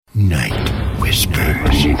Night Whispers.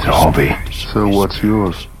 Everybody needs a hobby. So what's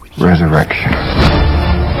yours? Resurrection.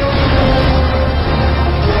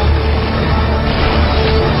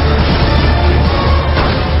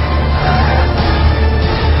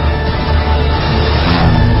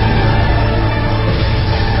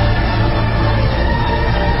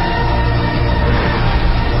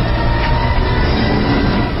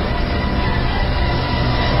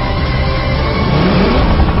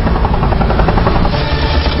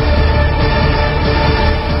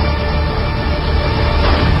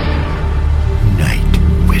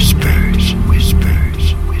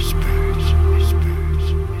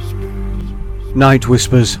 Night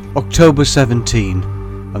Whispers, October 17,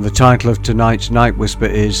 and the title of tonight's Night Whisper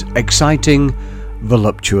is Exciting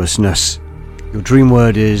Voluptuousness. Your dream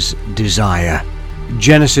word is desire.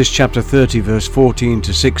 Genesis chapter 30 verse 14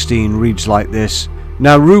 to 16 reads like this.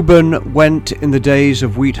 Now Reuben went in the days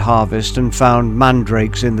of wheat harvest and found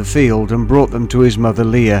mandrakes in the field and brought them to his mother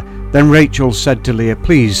Leah. Then Rachel said to Leah,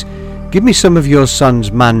 Please, give me some of your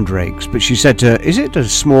son's mandrakes. But she said to her, Is it a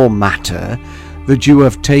small matter that you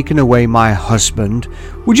have taken away my husband?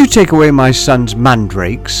 Would you take away my son's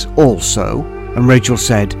mandrakes also? And Rachel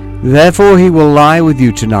said, Therefore he will lie with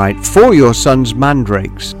you tonight for your son's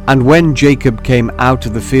mandrakes. And when Jacob came out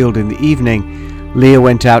of the field in the evening, Leah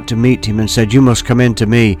went out to meet him and said, You must come in to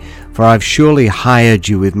me, for I've surely hired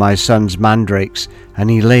you with my son's mandrakes. And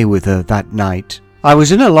he lay with her that night. I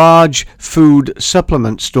was in a large food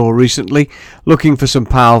supplement store recently looking for some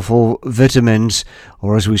powerful vitamins,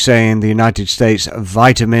 or as we say in the United States,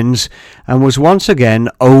 vitamins, and was once again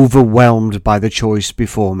overwhelmed by the choice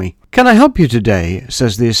before me. Can I help you today?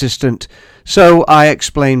 Says the assistant. So I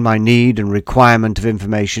explain my need and requirement of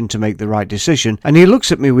information to make the right decision, and he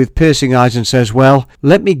looks at me with piercing eyes and says, Well,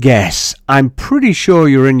 let me guess. I'm pretty sure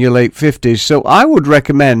you're in your late 50s, so I would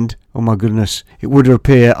recommend... Oh my goodness, it would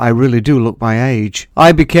appear I really do look my age.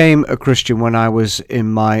 I became a Christian when I was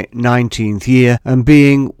in my 19th year, and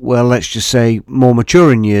being, well, let's just say, more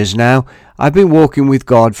mature in years now, I've been walking with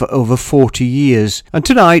God for over 40 years. And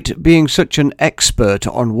tonight, being such an expert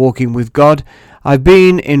on walking with God, I've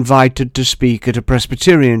been invited to speak at a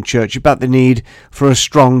Presbyterian church about the need for a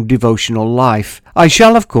strong devotional life. I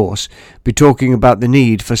shall, of course, be talking about the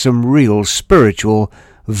need for some real spiritual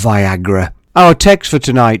Viagra. Our text for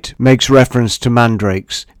tonight makes reference to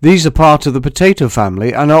mandrakes. These are part of the potato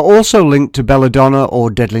family and are also linked to belladonna or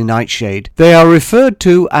deadly nightshade. They are referred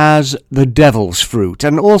to as the devil's fruit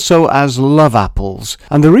and also as love apples.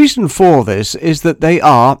 And the reason for this is that they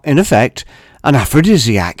are, in effect, an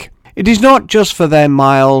aphrodisiac. It is not just for their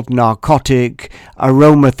mild, narcotic,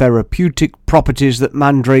 aromatherapeutic properties that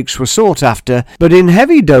mandrakes were sought after, but in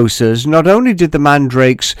heavy doses, not only did the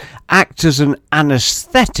mandrakes act as an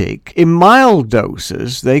anesthetic, in mild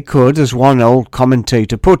doses they could, as one old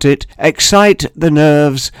commentator put it, excite the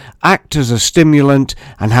nerves, act as a stimulant,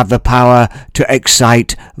 and have the power to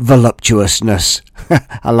excite voluptuousness.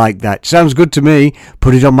 I like that. Sounds good to me.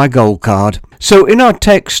 Put it on my gold card. So in our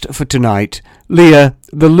text for tonight, Leah,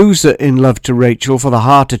 the loser in love to Rachel for the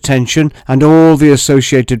heart attention and all the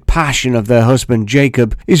associated passion of their husband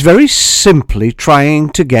Jacob, is very simply trying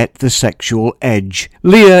to get the sexual edge.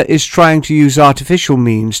 Leah is trying to use artificial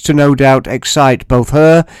means to no doubt excite both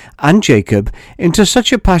her and Jacob into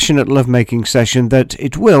such a passionate lovemaking session that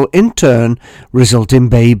it will, in turn, result in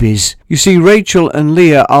babies. You see, Rachel and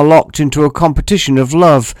Leah are locked into a competition of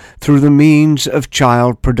love through the means of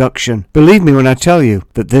child production. Believe me when I tell you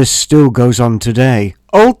that this still goes on today.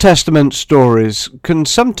 Old Testament stories can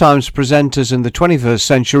sometimes present us in the 21st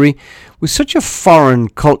century with such a foreign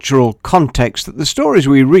cultural context that the stories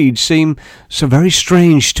we read seem so very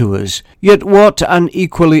strange to us. Yet what an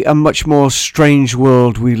equally and much more strange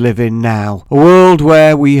world we live in now. A world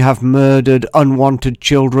where we have murdered unwanted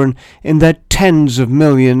children in their tens of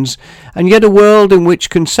millions, and yet a world in which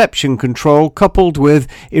conception control coupled with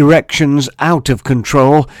erections out of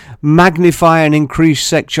control magnify and increase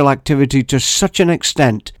sexual activity to such an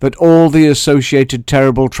extent that all the associated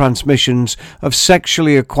terrible transmissions of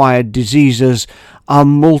sexually acquired diseases are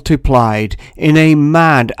multiplied in a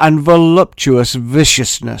mad and voluptuous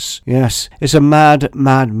viciousness. Yes, it's a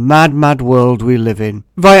mad world we live in.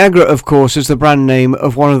 Viagra, of course, is the brand name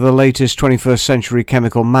of one of the latest 21st century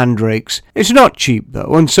chemical mandrakes. It's not cheap,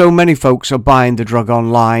 though, and so many folks are buying the drug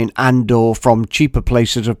online and/or from cheaper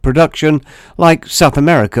places of production, like South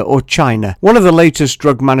America or China. One of the latest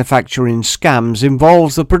drug manufacturing scams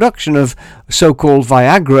involves the production of so-called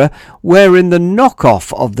Viagra, wherein the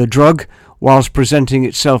knockoff of the drug, whilst presenting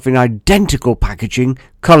itself in identical packaging,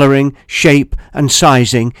 colouring, shape and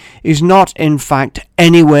sizing is not in fact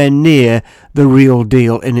anywhere near the real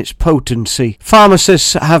deal in its potency.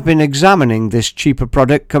 Pharmacists have been examining this cheaper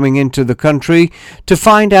product coming into the country to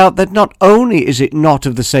find out that not only is it not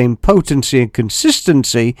of the same potency and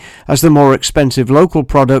consistency as the more expensive local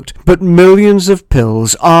product, but millions of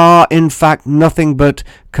pills are in fact nothing but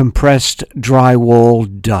compressed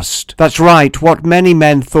drywall dust. That's right, what many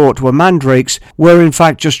men thought were mandrakes were in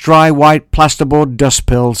fact just dry white plasterboard dust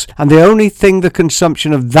pills, and the only thing the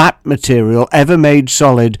consumption of that material ever made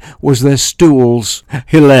solid was their stools.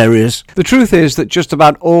 Hilarious. The truth is that just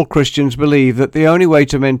about all Christians believe that the only way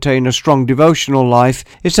to maintain a strong devotional life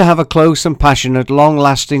is to have a close and passionate,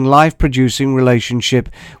 long-lasting, life-producing relationship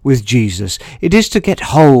with Jesus. It is to get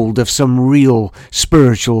hold of some real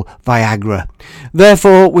spiritual Viagra.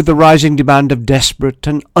 Therefore, with the rising demand of desperate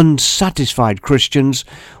and unsatisfied Christians,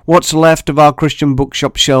 what's left of our Christian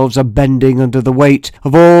bookshop shelves are bending under the weight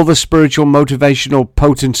of all the spiritual motivational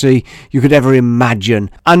potency you could ever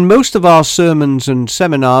imagine. And most of our sermons and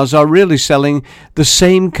seminars are really selling the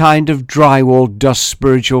same kind of drywall dust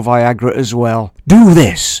spiritual Viagra as well. Do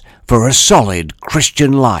this for a solid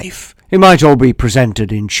Christian life. It might all be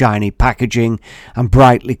presented in shiny packaging and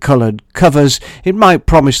brightly coloured covers. It might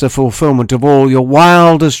promise the fulfilment of all your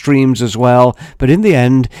wildest dreams as well, but in the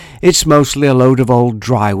end, it's mostly a load of old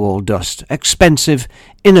drywall dust. Expensive,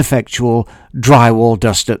 ineffectual drywall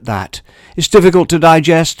dust at that. It's difficult to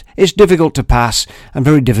digest, it's difficult to pass, and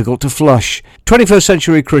very difficult to flush. 21st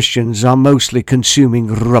century Christians are mostly consuming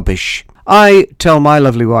rubbish. I tell my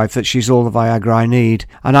lovely wife that she's all the Viagra I need,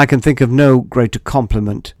 and I can think of no greater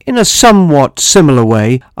compliment. In a somewhat similar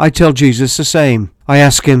way, I tell Jesus the same. I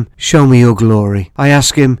ask him, show me your glory. I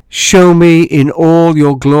ask him, show me in all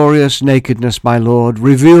your glorious nakedness, my Lord.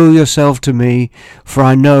 Reveal yourself to me, for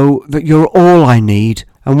I know that you're all I need.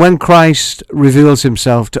 And when Christ reveals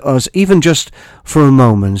himself to us, even just for a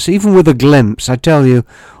moment, even with a glimpse, I tell you,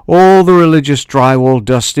 all the religious drywall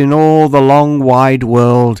dust in all the long wide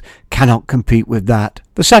world cannot compete with that.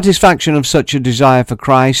 The satisfaction of such a desire for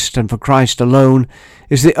Christ and for Christ alone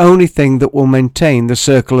is the only thing that will maintain the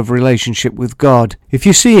circle of relationship with God. If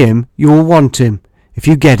you see him, you will want him. If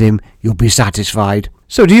you get him, you'll be satisfied.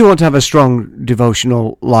 So do you want to have a strong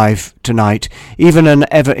devotional life tonight, even an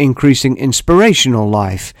ever-increasing inspirational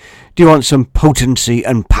life? Do you want some potency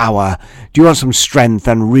and power? Do you want some strength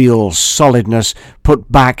and real solidness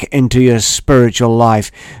put back into your spiritual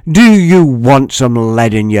life? Do you want some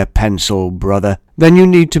lead in your pencil, brother? Then you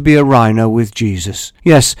need to be a rhino with Jesus.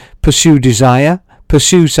 Yes, pursue desire,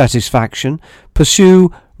 pursue satisfaction,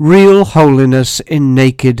 pursue real holiness in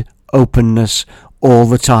naked openness all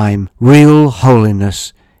the time. Real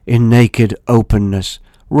holiness in naked openness.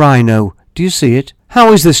 Rhino, do you see it?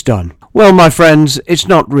 How is this done? Well, my friends, it's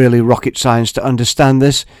not really rocket science to understand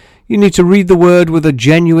this. You need to read the Word with a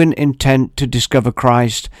genuine intent to discover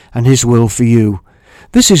Christ and His will for you.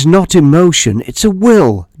 This is not emotion, it's a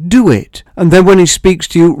will. Do it. And then when He speaks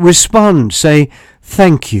to you, respond. Say,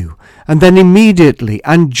 thank you. And then immediately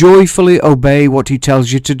and joyfully obey what He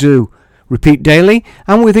tells you to do. Repeat daily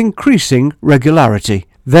and with increasing regularity.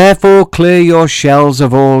 Therefore clear your shells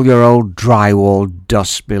of all your old drywall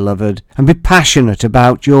dust, beloved, and be passionate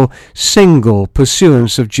about your single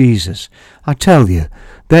pursuance of Jesus. I tell you,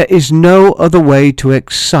 there is no other way to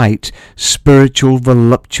excite spiritual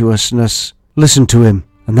voluptuousness. Listen to him,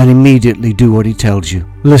 and then immediately do what he tells you.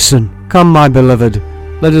 Listen, come, my beloved,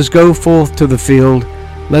 let us go forth to the field.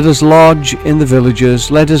 Let us lodge in the villages.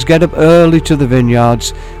 Let us get up early to the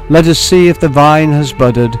vineyards. Let us see if the vine has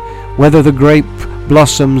budded, whether the grape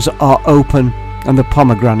blossoms are open and the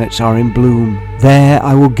pomegranates are in bloom. There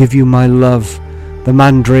I will give you my love. The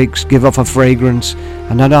mandrakes give off a fragrance,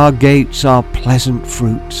 and at our gates are pleasant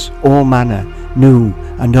fruits, all manner, new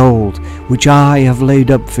and old, which I have laid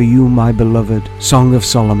up for you, my beloved. Song of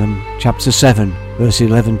Solomon, chapter 7, verse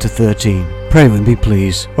 11 to 13. Pray with me,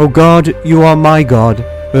 please. O God, you are my God.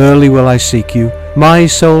 Early will I seek you. My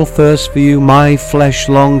soul thirsts for you, my flesh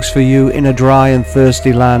longs for you in a dry and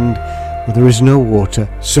thirsty land, where there is no water.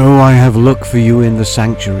 So I have looked for you in the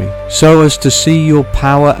sanctuary, so as to see your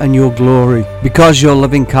power and your glory. Because your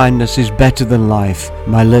loving kindness is better than life,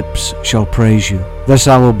 my lips shall praise you. Thus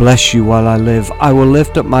I will bless you while I live. I will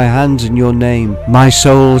lift up my hands in your name. My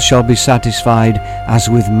soul shall be satisfied as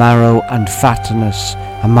with marrow and fatness,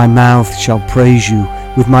 and my mouth shall praise you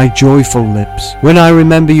with my joyful lips. When I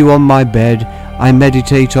remember you on my bed, I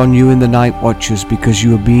meditate on you in the night watches, because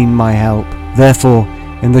you have been my help. Therefore,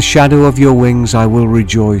 in the shadow of your wings I will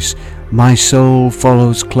rejoice. My soul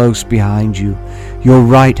follows close behind you. Your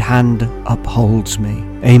right hand upholds me.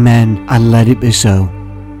 Amen, and let it be so.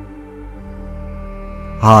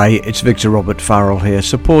 Hi, it's Victor Robert Farrell here.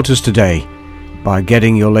 Support us today by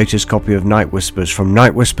getting your latest copy of Night Whispers from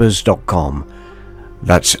nightwhispers.com.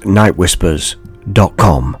 That's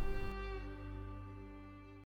nightwhispers.com.